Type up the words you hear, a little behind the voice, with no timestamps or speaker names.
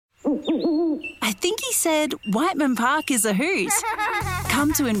I think he said Whiteman Park is a hoot.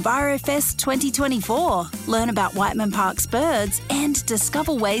 Come to EnviroFest 2024. Learn about Whiteman Park's birds and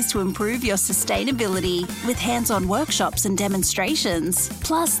discover ways to improve your sustainability with hands-on workshops and demonstrations.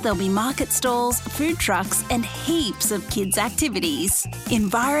 Plus, there'll be market stalls, food trucks and heaps of kids' activities.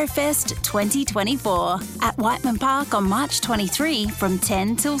 EnviroFest 2024 at Whiteman Park on March 23 from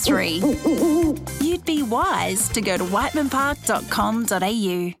 10 till 3. You'd be wise to go to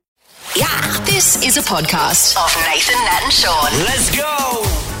whitemanpark.com.au. Yeah, this is a podcast of Nathan, Nat and Sean. Let's go!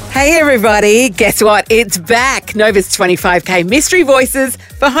 Hey everybody, guess what? It's back. Nova's 25K Mystery Voices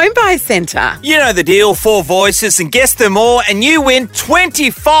for Home Buyers Centre. You know the deal, 4 voices and guess them all and you win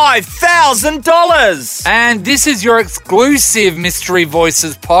 $25,000. And this is your exclusive Mystery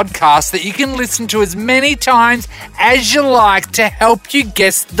Voices podcast that you can listen to as many times as you like to help you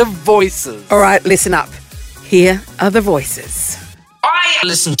guess the voices. All right, listen up. Here are the voices. I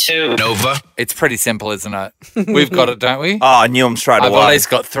listen to Nova. It's pretty simple, isn't it? We've got it, don't we? Oh, I knew them straight I've away. at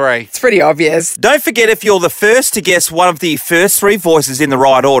least got 3. It's pretty obvious. Don't forget, if you're the first to guess one of the first 3 voices in the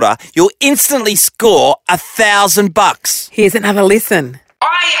right order, you'll instantly score $1,000. Here's another listen.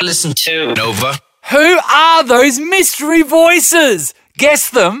 I listen to Nova. Who are those mystery voices? Guess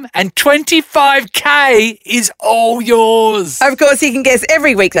them and 25K is all yours. Of course, you can guess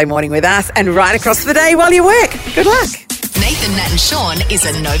every weekday morning with us and right across the day while you work. Good luck. Nathan, Nat and Sean is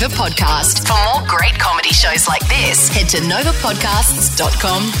a Nova podcast. For more great comedy shows like this, head to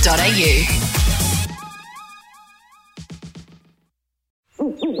novapodcasts.com.au.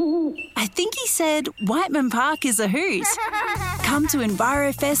 I think he said Whiteman Park is a hoot. Come to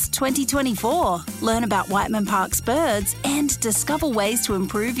EnviroFest 2024. Learn about Whiteman Park's birds and discover ways to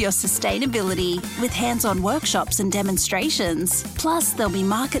improve your sustainability with hands-on workshops and demonstrations. Plus, there'll be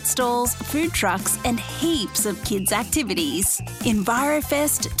market stalls, food trucks and heaps of kids' activities.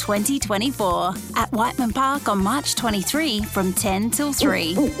 EnviroFest 2024 at Whiteman Park on March 23 from 10 till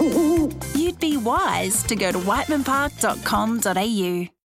 3. You'd be wise to go to whitemanpark.com.au.